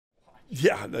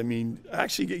Yeah, I mean,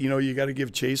 actually, you got to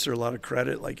give Chaser a lot of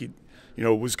credit. Like he,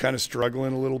 was kind of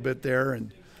struggling a little bit there,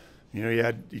 and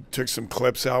he took some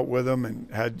clips out with him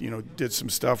and had did some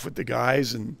stuff with the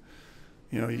guys, and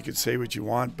you could say what you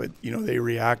want, but they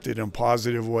reacted in a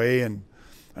positive way, and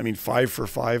I mean 5 for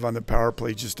 5 on the power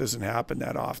play just doesn't happen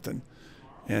that often.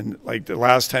 And like the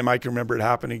last time I can remember it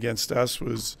happened against us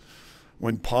was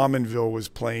when Pominville was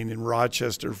playing in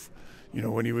Rochester,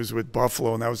 when he was with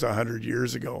Buffalo, and that was 100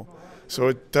 years ago. So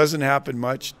it doesn't happen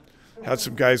much. Had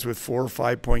some guys with 4 or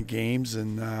 5 point games,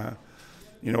 and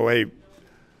hey,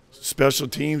 special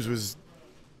teams was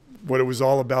what it was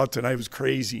all about tonight. It was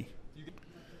crazy.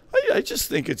 I just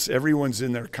think it's everyone's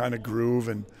in their kind of groove,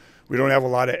 and we don't have a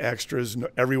lot of extras.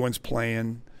 Everyone's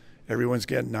playing, everyone's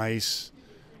getting nice.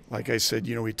 Like I said,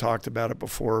 we talked about it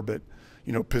before, but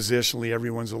positionally,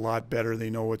 everyone's a lot better. They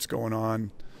know what's going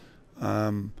on.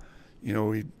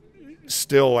 We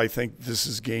still, I think this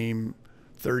is game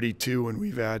 32, and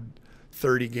we've had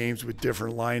 30 games with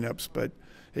different lineups. But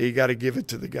hey, you got to give it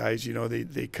to the guys.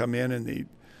 They come in and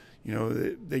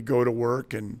they go to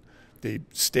work and they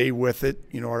stay with it.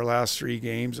 Our last 3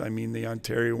 games, I mean, the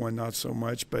Ontario one not so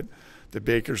much, but the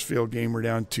Bakersfield game we're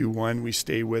down 2-1. We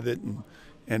stay with it and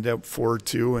end up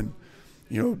 4-2,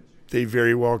 and they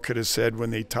very well could have said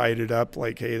when they tied it up,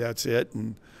 like, hey, that's it.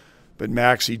 But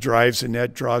Maxey drives the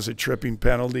net, draws a tripping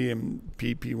penalty, and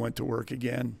PP went to work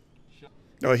again.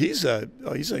 No, he's a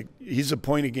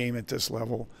point a game at this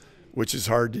level, which is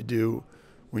hard to do.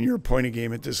 When you're a point a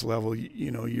game at this level,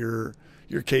 you're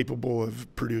capable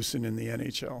of producing in the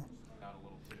NHL.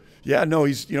 Yeah, no,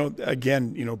 he's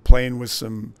again playing with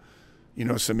some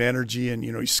some energy, and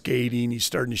he's skating. He's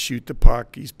starting to shoot the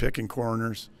puck. He's picking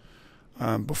corners.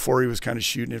 Before he was kind of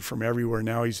shooting it from everywhere.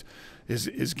 Now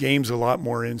his game's a lot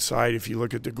more inside. If you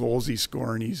look at the goals he's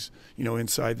scoring, he's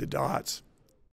inside the dots.